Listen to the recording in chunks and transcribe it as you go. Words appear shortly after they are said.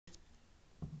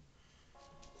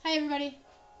Hi everybody.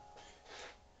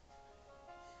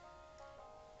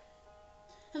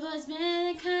 I've always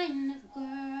been the kind of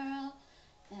girl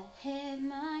that hid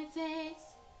my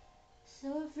face,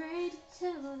 so afraid to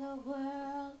tell the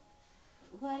world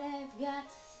what I've got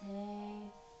to say.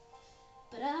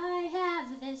 But I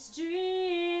have this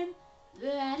dream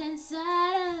right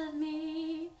inside of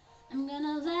me. I'm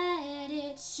gonna let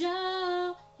it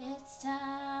show. It's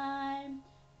time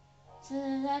to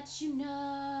let you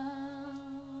know.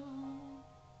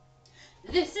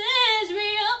 This is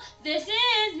real, this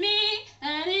is me.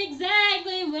 I'm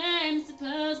exactly where I'm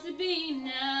supposed to be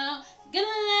now. Gonna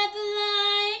let the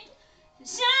light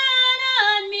shine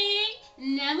on me.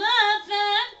 Now I've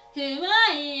found who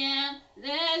I am.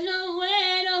 There's no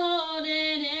way to hold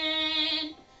it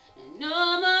in.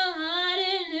 No more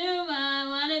hiding who I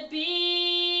wanna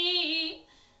be.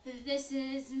 This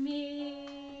is me.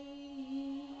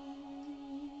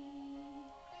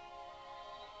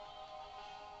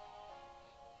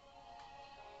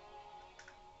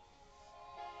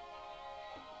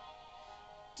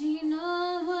 Do you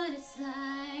know what it's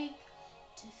like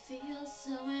to feel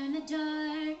so in the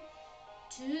dark?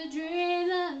 To dream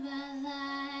of a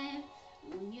life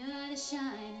when you're the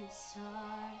shining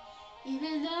star.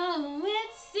 Even though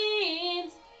it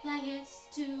seems like it's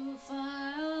too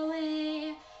far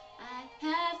away, I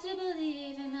have to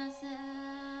believe in myself.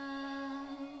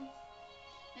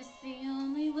 It's the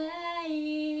only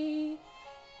way.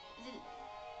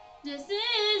 This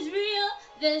is real,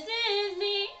 this is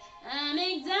me. I'm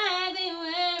exactly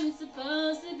where I'm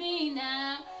supposed to be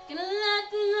now. Gonna let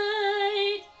the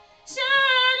light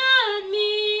shine on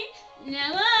me.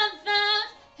 Now I've found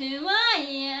who I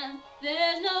am.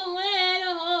 There's no way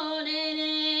to hold it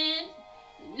in.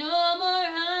 No more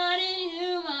hiding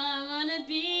who I wanna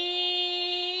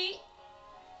be.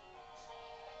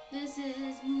 This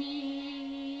is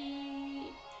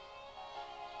me.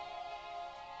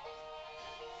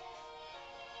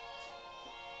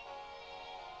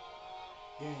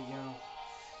 Yeah, yo.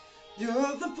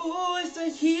 You're the voice I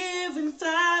hear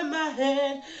inside my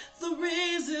head. The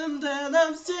reason that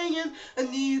I'm singing, I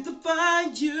need to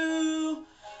find you.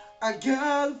 I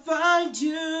gotta find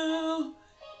you.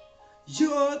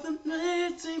 You're the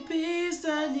missing piece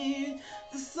I need.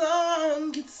 The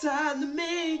song inside of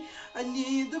me. I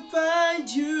need to find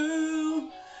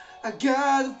you. I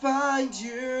gotta find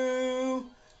you.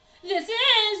 This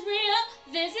is real,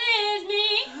 this is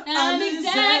me. I'm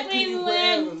exactly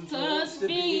where I'm supposed to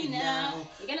be now.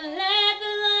 You're gonna let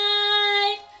the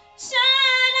light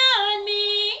shine on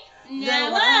me.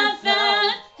 Now I've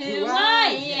found who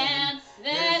I am.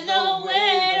 There's no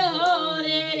way to hold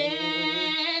it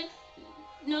in.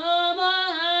 No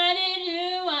more hiding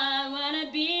who I wanna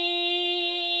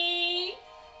be.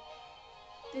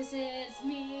 This is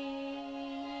me.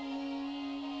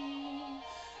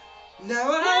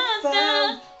 Now I've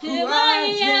found who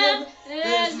I am.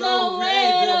 There's no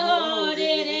way to hold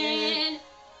it in.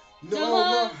 No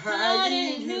more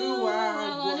hiding who I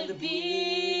want to be.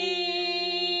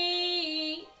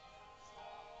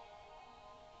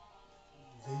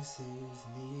 This is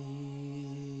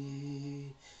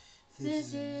me.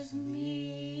 This is me.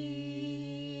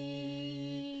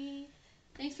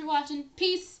 Thanks for watching.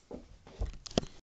 Peace.